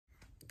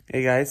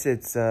Hey guys,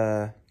 it's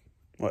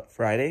what,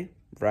 Friday?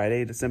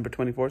 Friday, December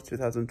 24th,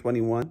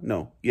 2021.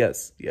 No,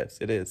 yes,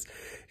 it is.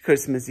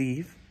 Christmas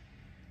Eve.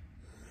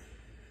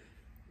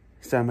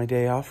 Start my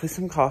day off with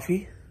some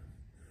coffee,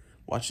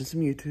 watching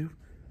some YouTube,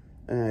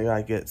 and I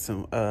gotta get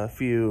some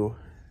few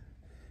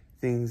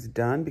things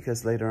done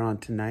because later on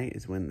tonight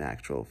is when the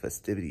actual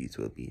festivities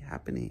will be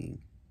happening.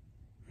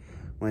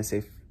 When I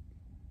say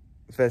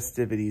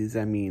festivities,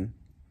 I mean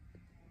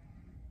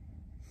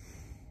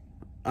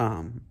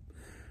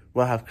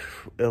we'll have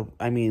a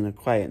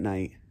quiet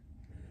night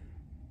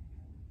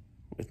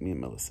with me and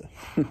Melissa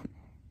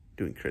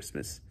doing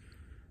Christmas.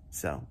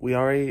 So we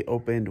already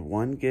opened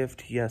one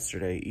gift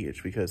yesterday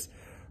each because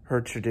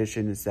her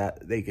tradition is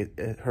that they get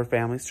her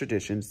family's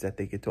tradition is that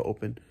they get to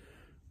open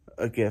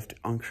a gift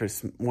on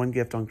one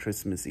gift on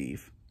Christmas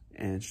Eve.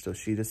 And so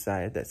she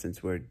decided that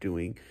since we're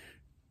doing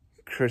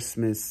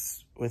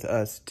Christmas with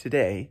us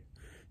today,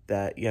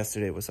 that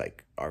yesterday was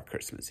like our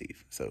Christmas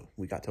Eve. So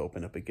we got to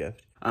open up a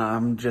gift.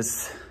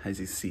 Just as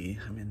you see,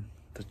 I'm in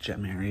the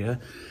gym area.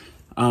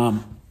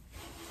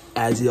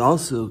 As you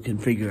also can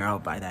figure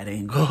out by that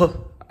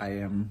angle, I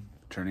am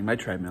turning my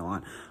treadmill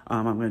on.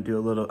 I'm gonna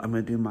do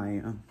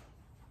my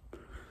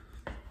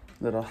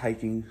little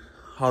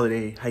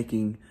holiday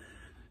hiking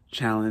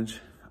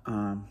challenge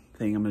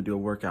thing. I'm gonna do a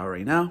workout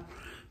right now.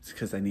 It's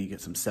because I need to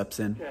get some steps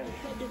in. Okay.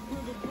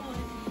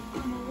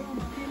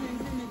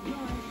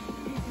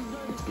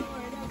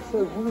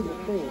 So one of the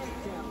things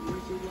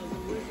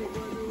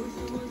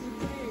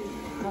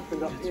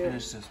happened up here. Let's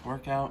finish this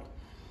workout.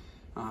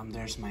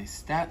 There's my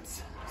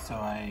stats. So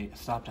I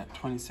stopped at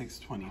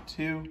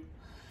 26:22.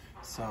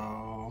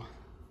 So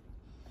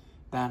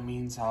that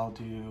means I'll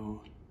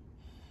do,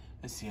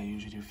 let's see, I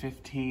usually do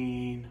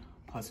 15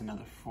 plus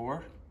another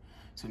 4.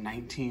 So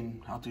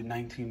 19, I'll do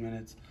 19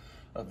 minutes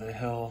of the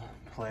hill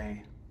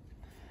play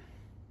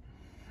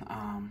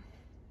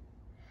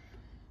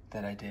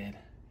that I did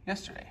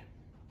yesterday.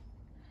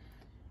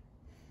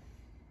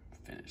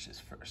 Finish this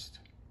first.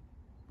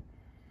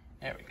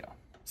 There we go.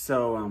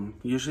 So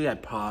usually I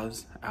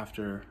pause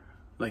after,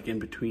 like in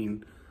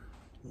between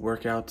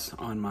workouts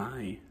on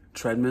my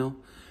treadmill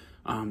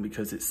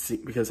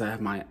because I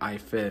have my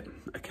iFit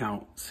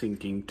account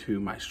syncing to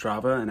my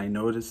Strava, and I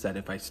noticed that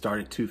if I start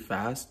it too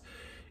fast,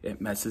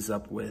 it messes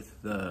up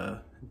with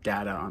the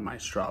data on my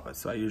Strava.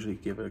 So I usually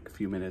give it a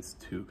few minutes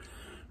to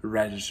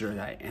register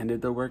that I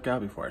ended the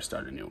workout before I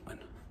start a new one.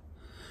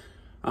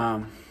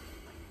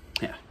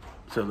 Yeah,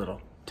 so a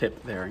little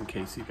tip there in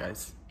case you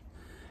guys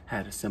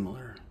had a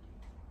similar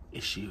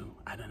issue.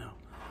 I don't know.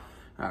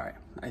 All right,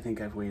 I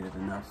think I've waited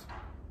enough.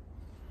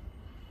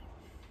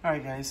 All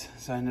right, guys,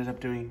 so I ended up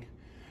doing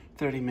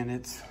 30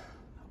 minutes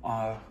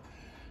of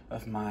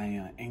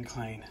my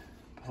incline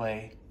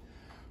play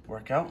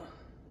workout.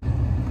 All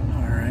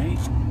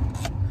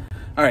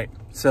right,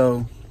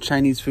 so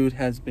Chinese food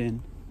has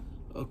been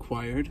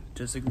acquired.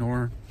 Just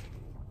ignore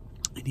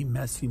any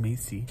mess you may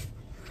see.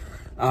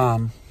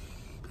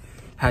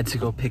 Had to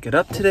go pick it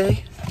up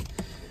today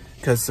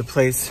because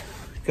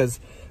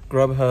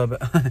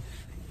Grubhub,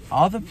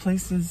 all the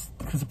places,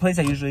 because the place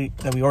that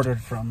we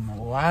ordered from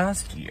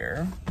last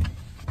year,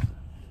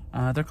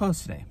 they're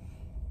closed today.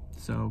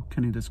 So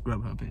couldn't just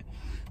Grubhub it.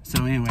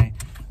 So anyway,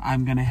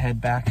 I'm gonna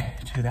head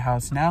back to the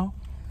house now.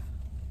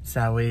 So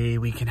that way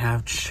we can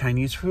have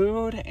Chinese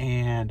food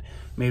and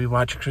maybe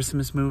watch a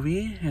Christmas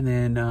movie. And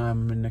then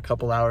in a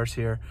couple hours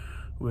here,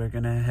 we're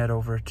gonna head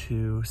over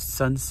to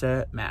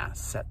Sunset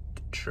Mass at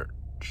the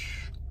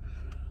church.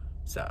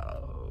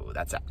 So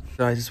that's it.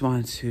 So I just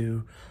wanted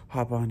to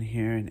hop on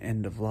here and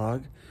end the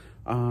vlog.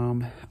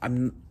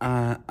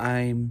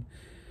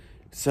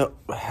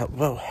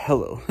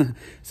 Hello.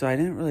 So I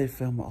didn't really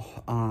film,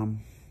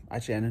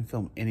 actually I didn't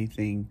film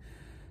anything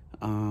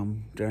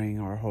during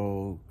our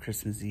whole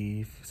Christmas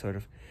Eve sort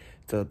of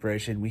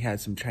celebration. We had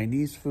some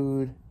Chinese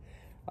food,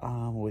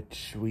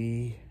 which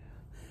I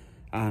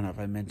don't know if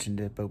I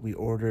mentioned it, but we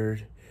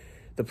ordered,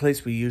 the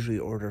place we usually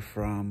order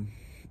from,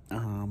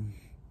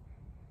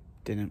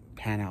 didn't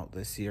pan out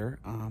this year.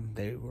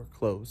 They were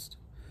closed.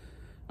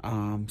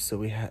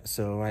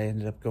 So I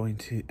ended up going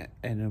to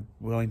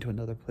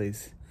another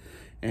place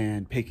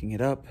and picking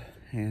it up.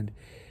 And,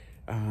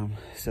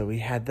 so we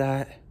had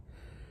that.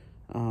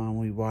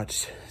 We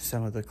watched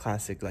some of the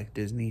classic like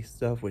Disney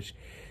stuff, which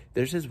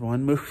there's this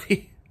one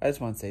movie. I just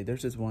want to say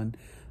there's this one,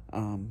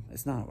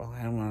 it's not, well,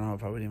 I don't know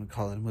if I would even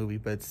call it a movie,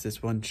 but it's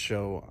this one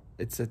show.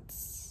 It's a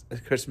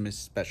Christmas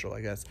special, I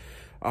guess,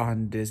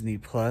 on Disney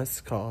Plus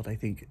called, I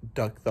think,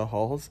 Duck the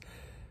Halls.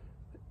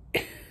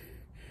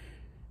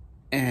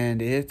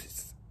 And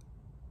it's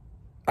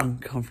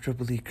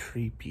uncomfortably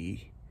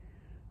creepy.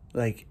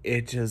 Like,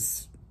 it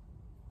just,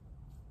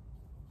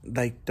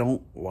 like,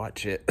 don't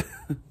watch it.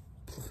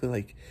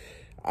 Like,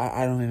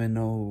 I don't even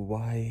know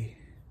why.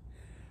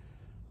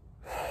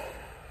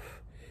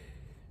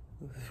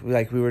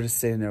 Like, we were just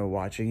sitting there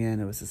watching it,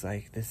 and it was just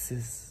like, this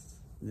is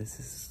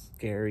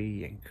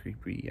scary and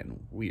creepy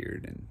and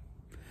weird, and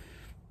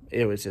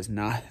it was just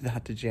not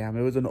the jam.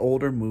 It was an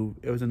older movie.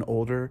 It's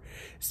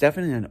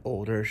definitely an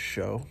older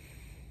show.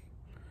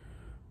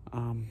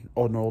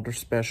 Old and older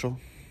special.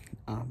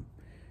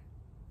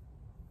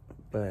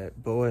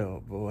 But boy,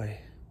 oh boy,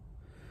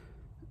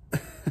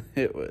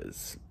 it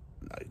was,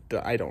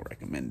 I don't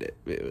recommend it.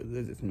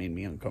 It just made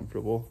me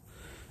uncomfortable.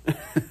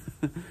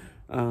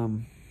 But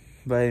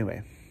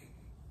anyway,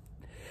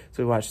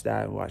 so we watched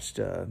that. We watched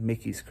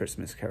Mickey's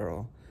Christmas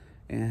Carol,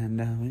 and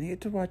we didn't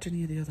get to watch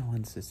any of the other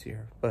ones this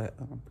year, but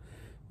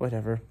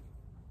whatever.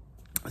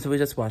 So we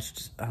just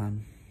watched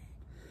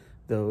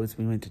those.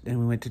 We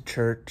went to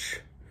church,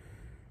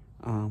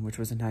 which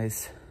was a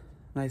nice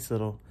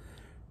little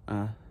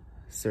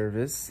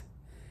service,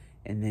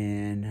 and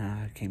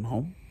then came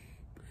home.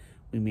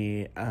 We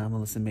made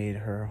Melissa made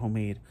her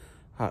homemade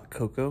hot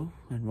cocoa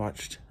and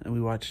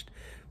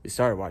we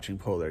started watching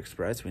Polar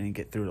Express. We didn't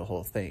get through the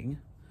whole thing,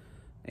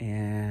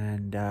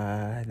 and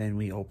then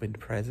we opened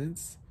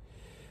presents.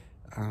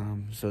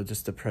 So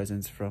just the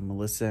presents from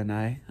Melissa and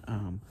I.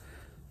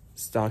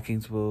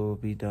 Stockings will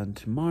be done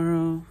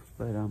tomorrow,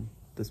 but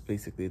that's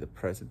basically the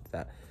present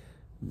that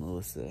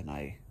Melissa and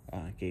I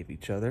gave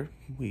each other.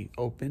 We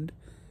opened.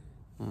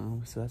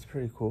 So that's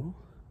pretty cool.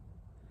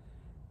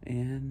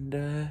 And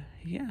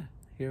yeah,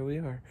 here we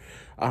are.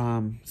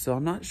 So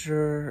I'm not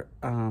sure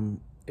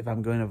if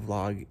I'm going to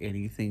vlog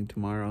anything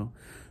tomorrow.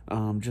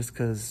 Just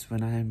because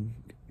I'm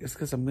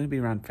going to be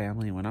around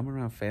family. When I'm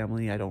around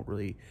family, I don't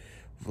really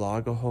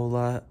vlog a whole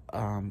lot,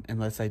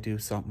 unless I do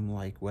something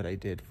like what I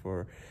did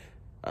for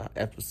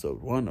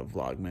episode 1 of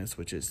Vlogmas,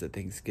 which is the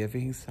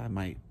Thanksgivings. I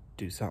might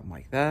do something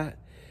like that.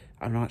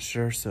 I'm not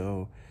sure.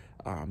 So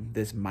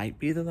this might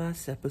be the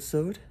last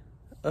episode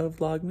of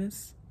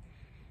Vlogmas,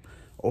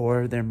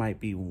 or there might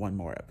be one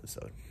more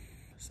episode.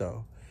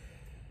 So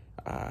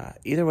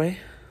either way,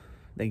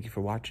 thank you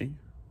for watching.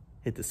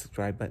 Hit the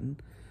subscribe button,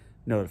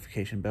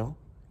 notification bell,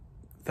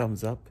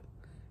 thumbs up,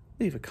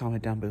 leave a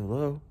comment down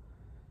below,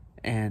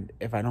 and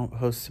if I don't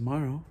post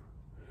tomorrow,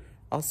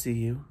 I'll see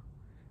you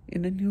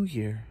in the new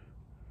year.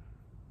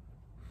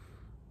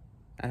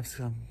 I have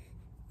some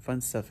fun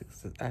stuff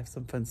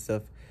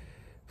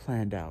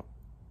planned out.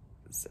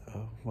 So,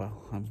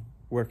 well, I'm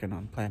working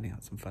on planning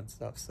out some fun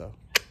stuff, so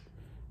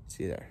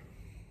see you there.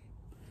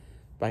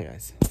 Bye,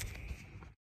 guys.